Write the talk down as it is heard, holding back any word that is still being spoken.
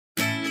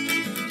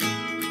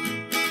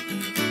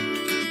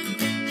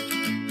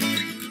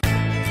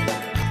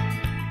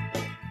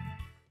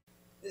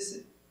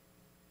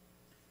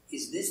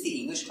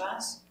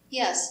class?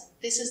 Yes,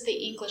 this is the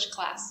English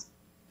class.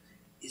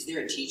 Is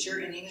there a teacher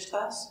in the English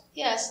class?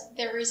 Yes,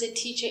 there is a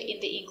teacher in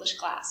the English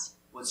class.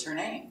 What's her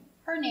name?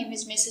 Her name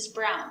is Mrs.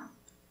 Brown.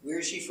 Where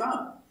is she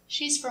from?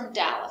 She's from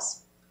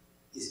Dallas.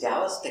 Is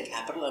Dallas the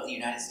capital of the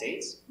United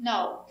States?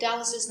 No,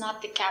 Dallas is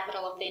not the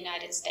capital of the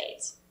United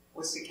States.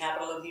 What's the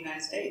capital of the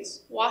United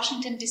States?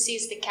 Washington, D.C.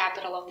 is the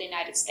capital of the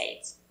United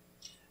States.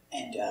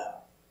 And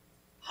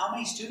how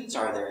many students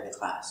are there in the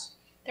class?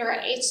 There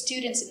are 8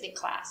 students in the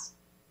class.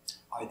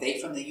 Are they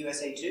from the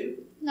USA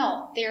too?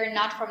 No, they are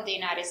not from the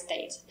United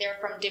States. They're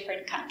from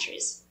different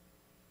countries.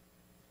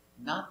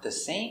 Not the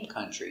same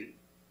country.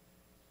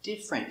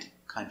 Different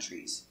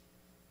countries.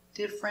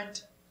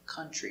 Different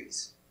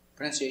countries.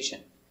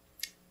 Pronunciation.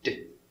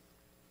 D.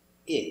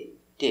 I.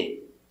 Di.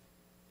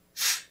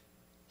 F.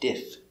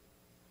 Diff.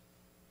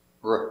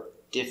 R.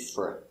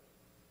 Differ.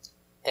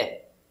 E.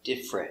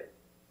 Different.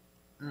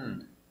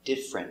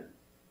 Different.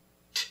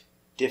 T.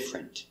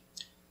 Different.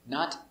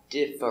 Not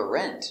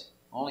different.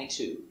 Only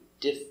 2.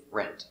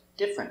 Different.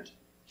 Different.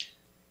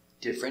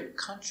 Different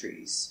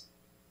countries.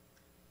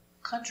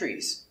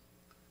 Countries.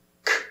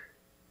 K.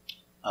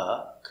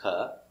 A.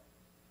 K.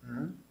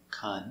 M.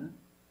 Kun.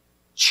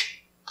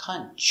 Ch.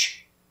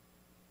 Kunch.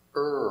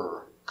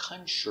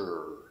 Country.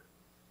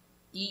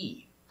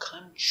 E.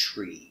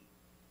 Country.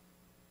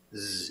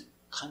 Z.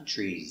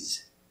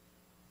 Countries.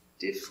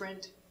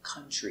 Different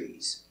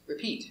countries.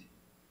 Repeat.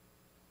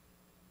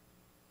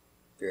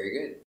 Very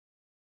good.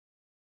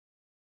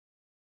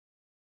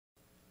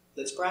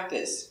 Let's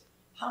practice.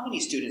 How many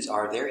students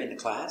are there in the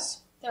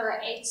class? There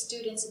are 8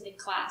 students in the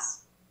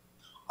class.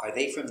 Are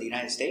they from the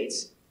United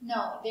States?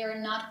 No, they are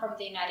not from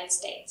the United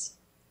States.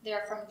 They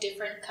are from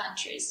different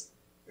countries.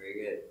 Very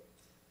good.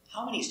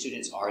 How many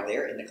students are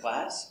there in the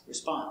class?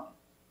 Respond.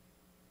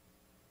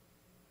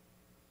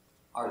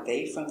 Are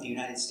they from the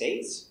United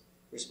States?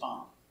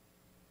 Respond.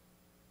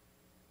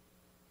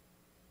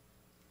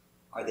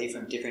 Are they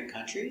from different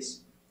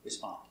countries?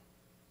 Respond.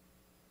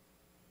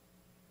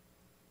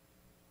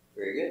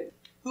 Very good.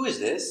 Who is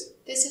this?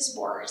 This is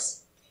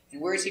Boris.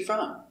 And where is he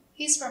from?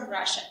 He's from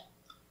Russia.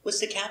 What's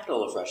the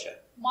capital of Russia?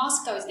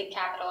 Moscow is the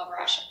capital of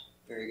Russia.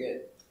 Very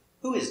good.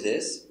 Who is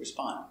this?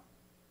 Respond.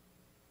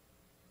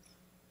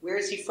 Where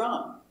is he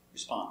from?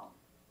 Respond.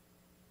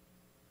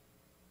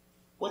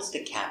 What's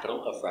the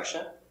capital of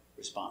Russia?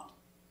 Respond.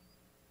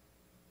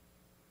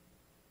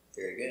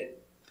 Very good.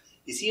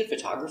 Is he a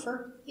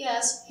photographer?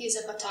 Yes, he's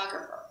a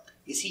photographer.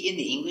 Is he in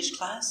the English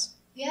class?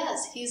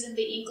 Yes, he's in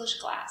the English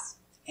class.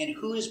 And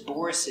who is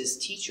Boris's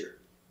teacher?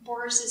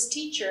 Boris's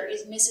teacher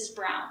is Mrs.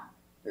 Brown.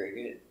 Very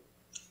good.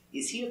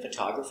 Is he a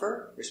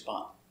photographer?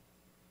 Respond.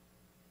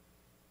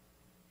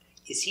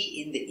 Is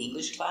he in the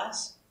English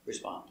class?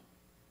 Respond.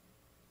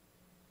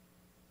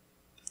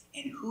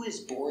 And who is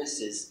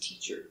Boris's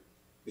teacher?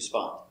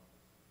 Respond.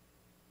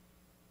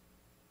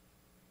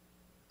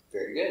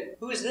 Very good.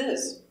 Who is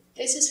this?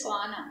 This is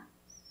Juana.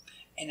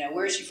 And now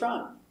where is she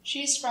from?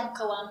 She's from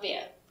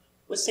Colombia.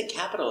 What's the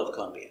capital of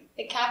Colombia?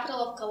 The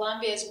capital of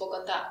Colombia is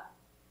Bogota.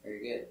 Very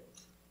good.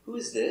 Who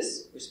is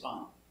this?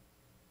 Respond.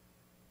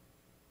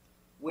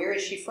 Where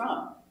is she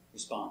from?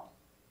 Respond.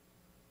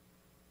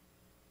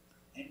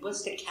 And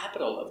what's the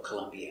capital of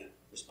Colombia?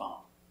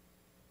 Respond.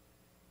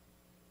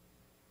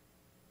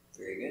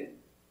 Very good.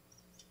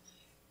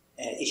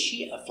 Is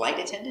she a flight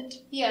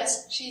attendant?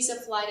 Yes, she's a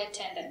flight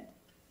attendant.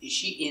 Is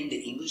she in the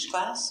English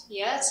class?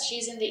 Yes,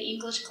 she's in the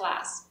English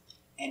class.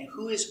 And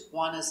who is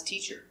Juana's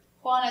teacher?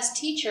 Juana's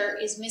teacher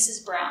is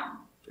Mrs. Brown.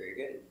 Very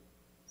good.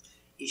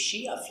 Is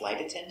she a flight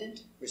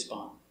attendant?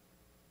 Respond.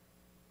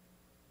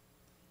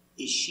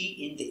 Is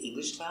she in the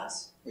English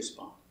class?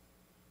 Respond.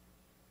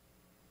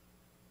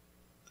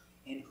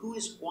 And who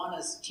is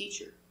Juana's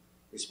teacher?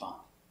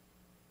 Respond.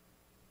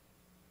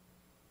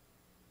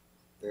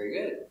 Very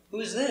good. Who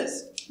is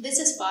this? This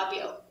is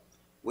Fabio.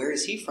 Where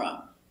is he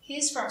from?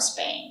 He's from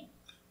Spain.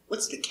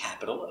 What's the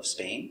capital of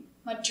Spain?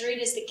 Madrid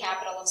is the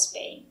capital of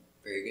Spain.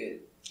 Very good.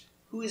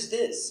 Who is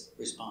this?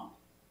 Respond.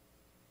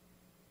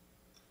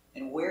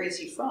 And where is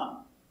he from?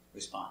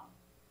 Respond.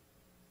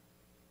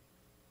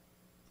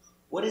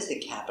 What is the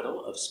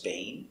capital of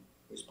Spain?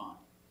 Respond.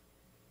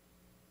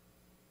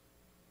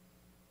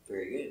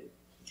 Very good.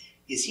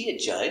 Is he a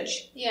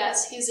judge?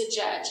 Yes, he's a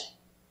judge.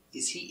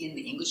 Is he in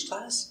the English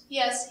class?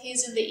 Yes,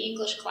 he's in the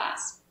English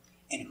class.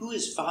 And who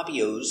is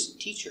Fabio's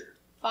teacher?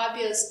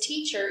 Fabio's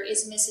teacher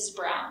is Mrs.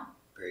 Brown.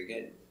 Very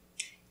good.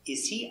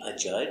 Is he a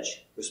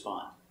judge?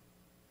 Respond.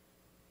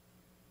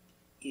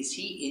 Is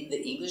he in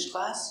the English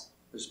class?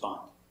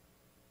 Respond.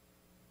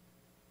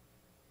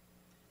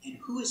 And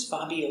who is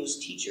Fabio's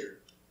teacher?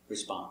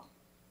 Respond.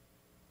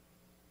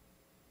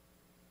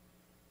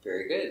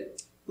 Very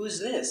good. Who is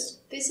this?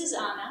 This is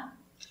Anna.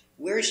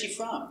 Where is she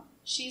from?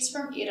 She's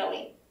from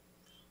Italy.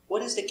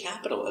 What is the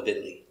capital of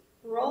Italy?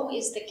 Rome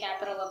is the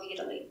capital of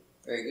Italy.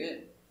 Very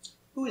good.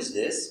 Who is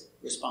this?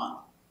 Respond.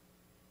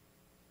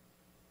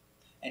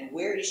 And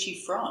where is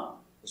she from?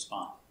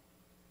 Respond.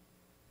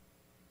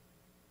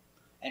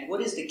 And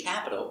what is the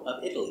capital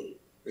of Italy?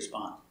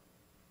 Respond.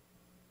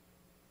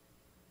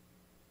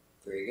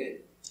 Very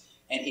good.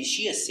 And is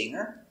she a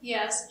singer?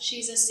 Yes,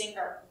 she's a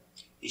singer.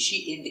 Is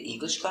she in the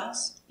English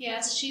class?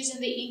 Yes, she's in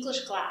the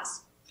English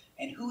class.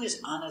 And who is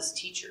Anna's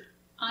teacher?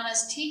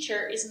 Anna's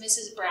teacher is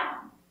Mrs.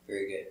 Brown.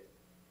 Very good.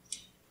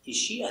 Is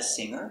she a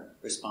singer?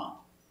 Respond.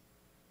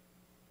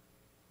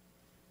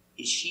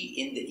 Is she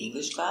in the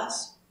English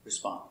class?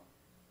 Respond.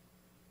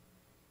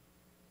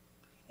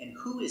 And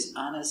who is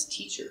Anna's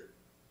teacher?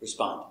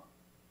 Respond.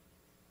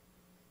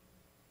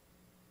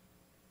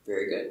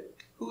 Very good.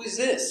 Who is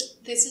this?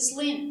 This is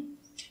Lynn.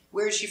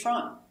 Where is she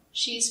from?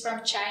 She's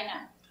from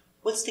China.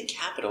 What's the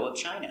capital of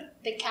China?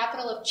 The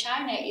capital of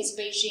China is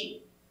Beijing.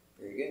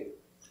 Very good.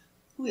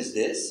 Who is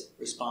this?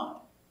 Respond.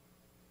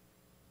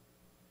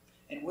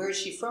 And where is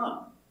she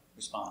from?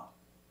 Respond.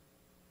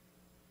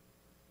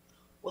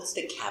 What's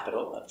the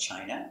capital of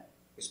China?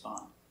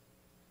 Respond.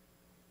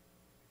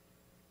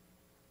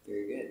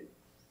 Very good.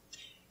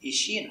 Is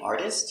she an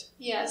artist?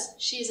 Yes,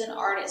 she's an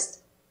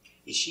artist.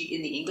 Is she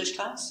in the English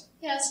class?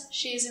 Yes,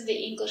 she's in the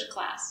English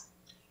class.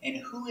 And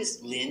who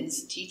is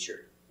Lynn's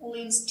teacher?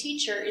 Lynn's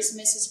teacher is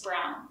Mrs.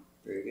 Brown.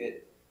 Very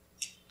good.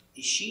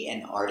 Is she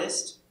an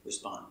artist?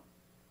 Respond.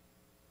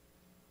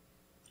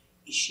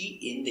 Is she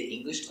in the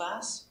English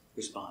class?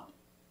 Respond.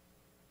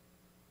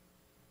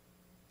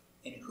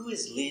 And who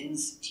is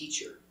Lynn's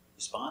teacher?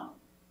 Respond.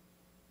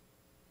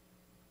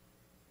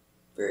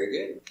 Very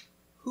good.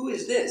 Who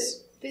is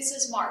this? This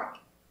is Mark.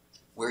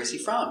 Where is he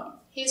from?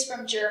 He's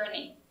from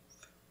Germany.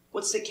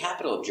 What's the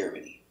capital of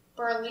Germany?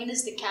 Berlin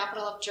is the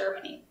capital of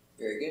Germany.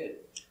 Very good.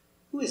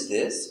 Who is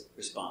this?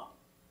 Respond.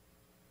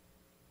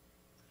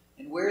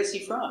 And where is he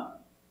from?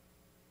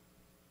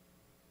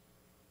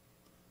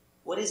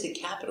 What is the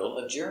capital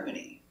of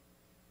Germany?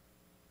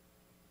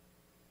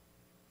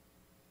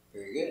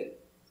 Very good.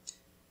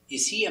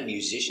 Is he a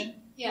musician?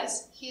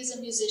 Yes, he is a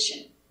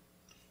musician.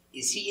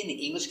 Is he in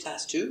the English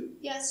class too?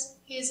 Yes,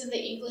 he is in the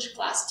English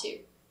class too.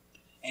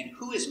 And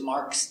who is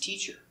Mark's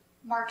teacher?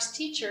 Mark's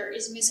teacher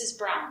is Mrs.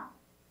 Brown.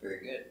 Very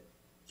good.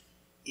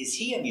 Is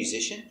he a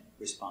musician?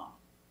 Respond.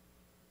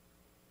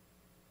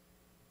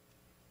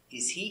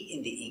 Is he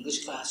in the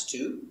English class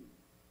too?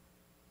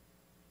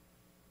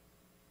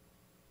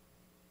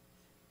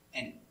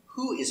 And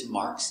who is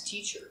Mark's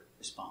teacher?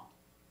 Respond.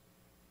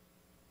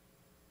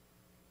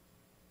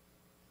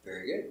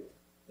 Very good.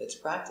 Let's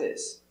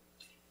practice.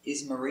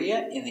 Is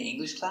Maria in the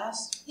English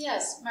class?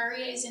 Yes,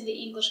 Maria is in the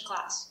English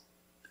class.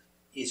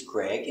 Is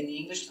Greg in the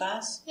English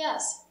class?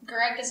 Yes,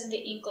 Greg is in the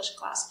English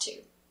class too.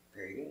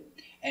 Very good.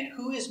 And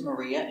who is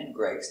Maria and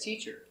Greg's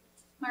teacher?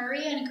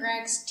 Maria and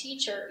Greg's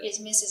teacher is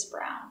Mrs.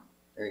 Brown.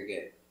 Very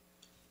good.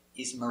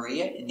 Is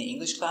Maria in the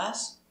English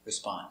class?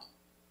 Respond.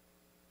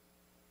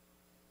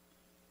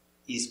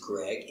 Is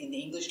Greg in the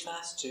English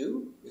class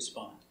too?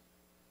 Respond.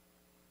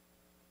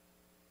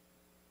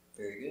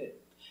 Very good.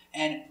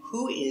 And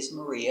who is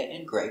Maria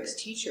and Greg's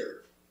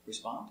teacher?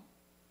 Respond.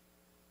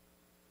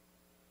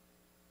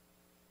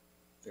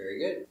 Very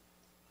good.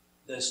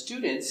 The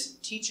student's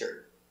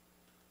teacher.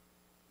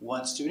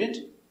 1 student,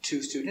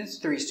 2 students,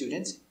 3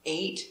 students,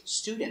 8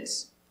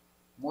 students.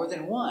 More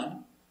than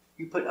one,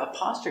 you put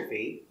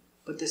apostrophe,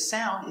 but the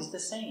sound is the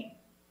same.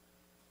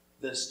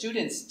 The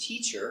student's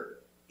teacher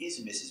is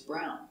Mrs.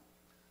 Brown.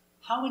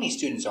 How many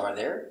students are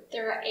there?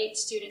 There are 8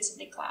 students in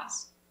the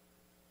class.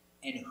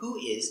 And who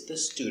is the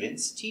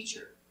student's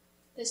teacher?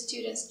 The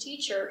student's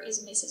teacher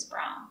is Mrs.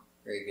 Brown.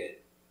 Very good.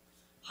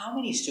 How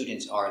many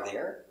students are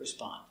there?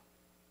 Respond.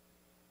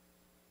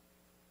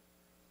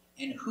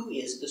 And who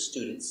is the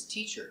student's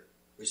teacher?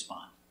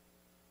 Respond.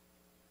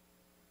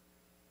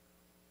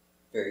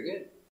 Very good.